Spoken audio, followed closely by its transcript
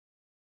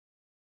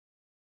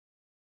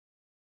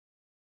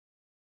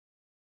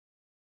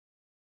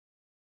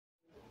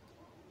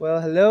Well,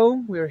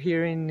 hello. We're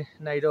here in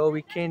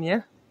Nairobi,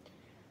 Kenya,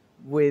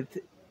 with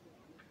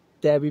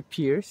Debbie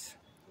Pierce.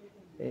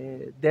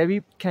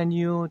 Debbie, can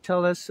you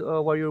tell us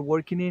what you're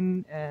working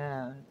in?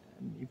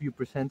 If you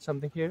present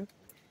something here?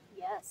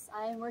 Yes,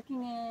 I am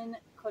working in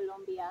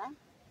Colombia,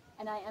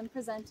 and I am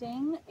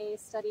presenting a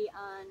study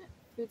on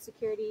food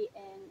security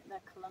in the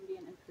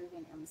Colombian and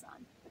Peruvian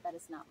Amazon, but that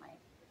is not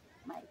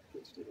my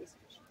PhD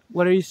research.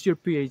 What is your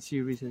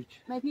PhD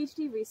research? My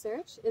PhD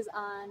research is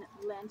on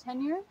land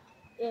tenure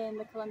in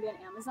the Colombian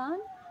Amazon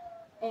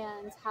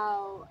and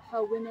how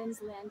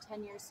women's land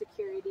tenure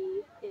security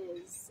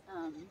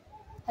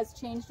has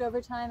changed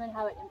over time and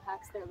how it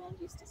impacts their land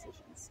use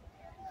decisions.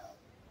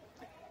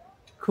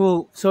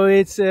 Cool. So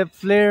it's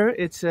FLAIR,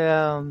 it's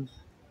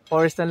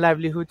Forest and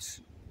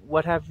Livelihoods.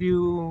 What have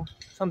you,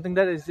 something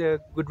that is a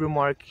good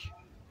remark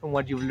from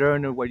what you've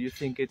learned or what you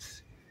think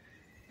it's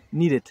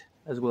needed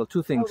as well?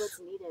 Two things. Oh,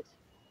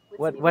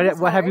 what's needed?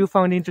 What have you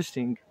found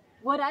interesting?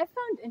 What I've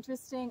found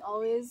interesting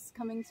always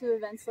coming to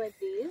events like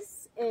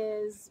these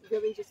is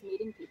really just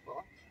meeting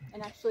people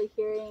and actually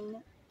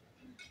hearing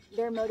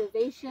their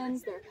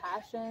motivations, their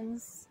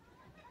passions,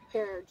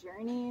 their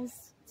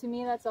journeys. To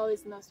me, that's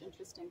always the most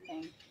interesting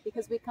thing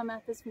because we come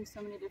at this from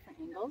so many different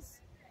angles,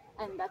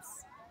 and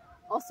that's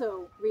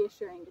also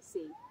reassuring to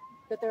see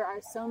that there are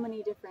so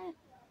many different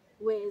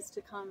ways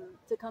to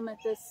come at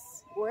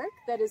this work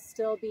that is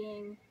still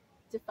being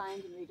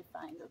defined and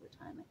redefined over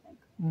time, I think.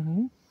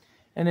 Mm-hmm.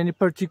 And any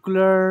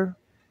particular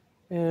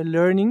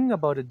learning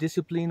about a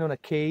discipline on a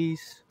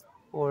case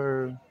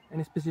or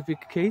any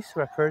specific case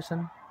or a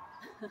person?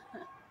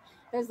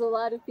 There's a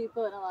lot of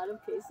people in a lot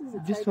of cases.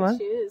 It's Just hard one?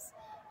 to choose.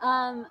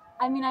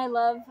 I mean, I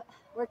love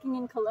working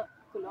in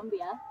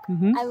Colombia.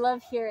 Mm-hmm. I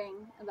love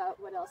hearing about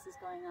what else is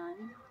going on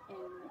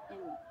in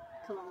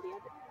Colombia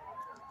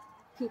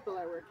that people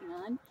are working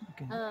on.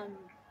 Okay.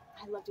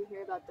 I love to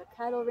hear about the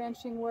cattle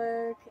ranching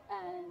work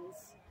and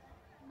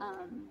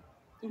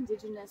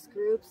indigenous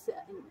groups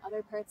in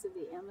other parts of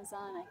the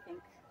Amazon. I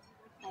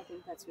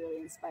think that's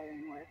really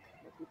inspiring work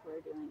that people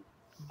are doing.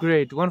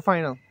 Great. One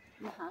final.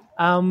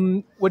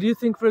 Uh-huh. What do you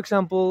think, for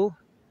example,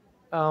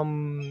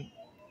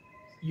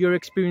 your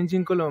experience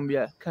in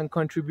Colombia can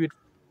contribute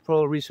for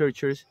all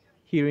researchers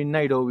here in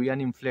Nairobi and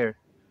in FLAIR?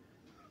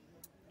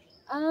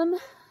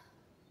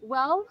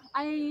 Well,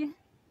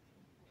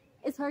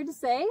 it's hard to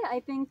say.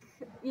 I think,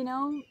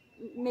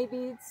 maybe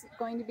it's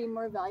going to be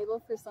more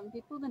valuable for some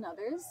people than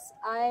others.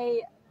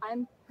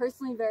 I'm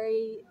personally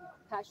very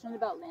passionate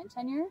about land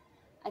tenure.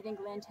 I think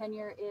land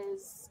tenure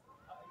is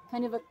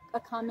kind of a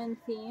common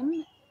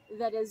theme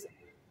that is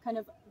kind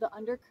of the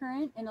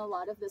undercurrent in a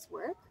lot of this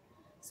work.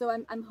 So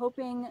I'm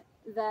hoping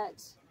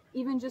that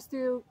even just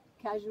through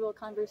casual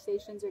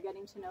conversations or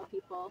getting to know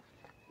people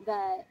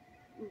that,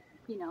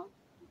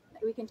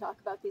 we can talk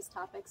about these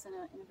topics in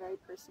a very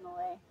personal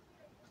way.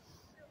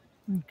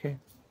 Okay.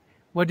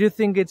 What do you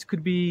think it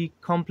could be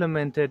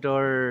complemented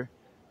or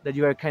that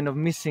you are kind of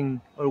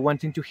missing or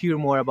wanting to hear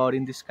more about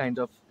in this kind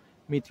of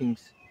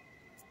meetings?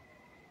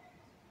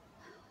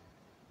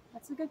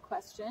 That's a good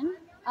question.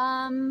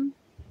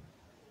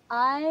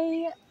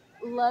 I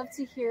love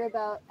to hear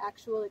about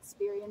actual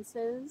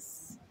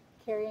experiences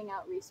carrying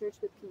out research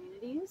with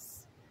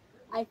communities.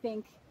 I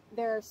think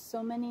there are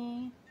so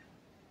many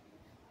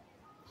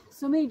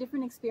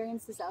different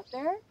experiences out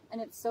there,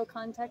 and it's so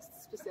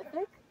context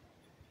specific,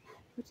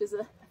 which is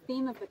a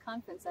theme of the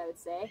conference, I would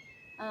say.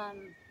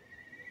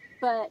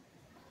 But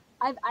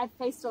I've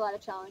faced a lot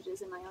of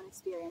challenges in my own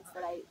experience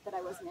that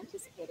I wasn't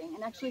anticipating,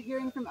 and actually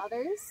hearing from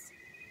others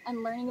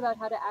and learning about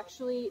how to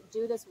actually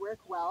do this work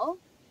well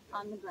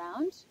on the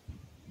ground,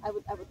 I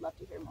would love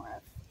to hear more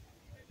of.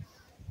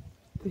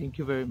 Thank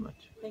you very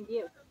much. Thank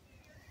you.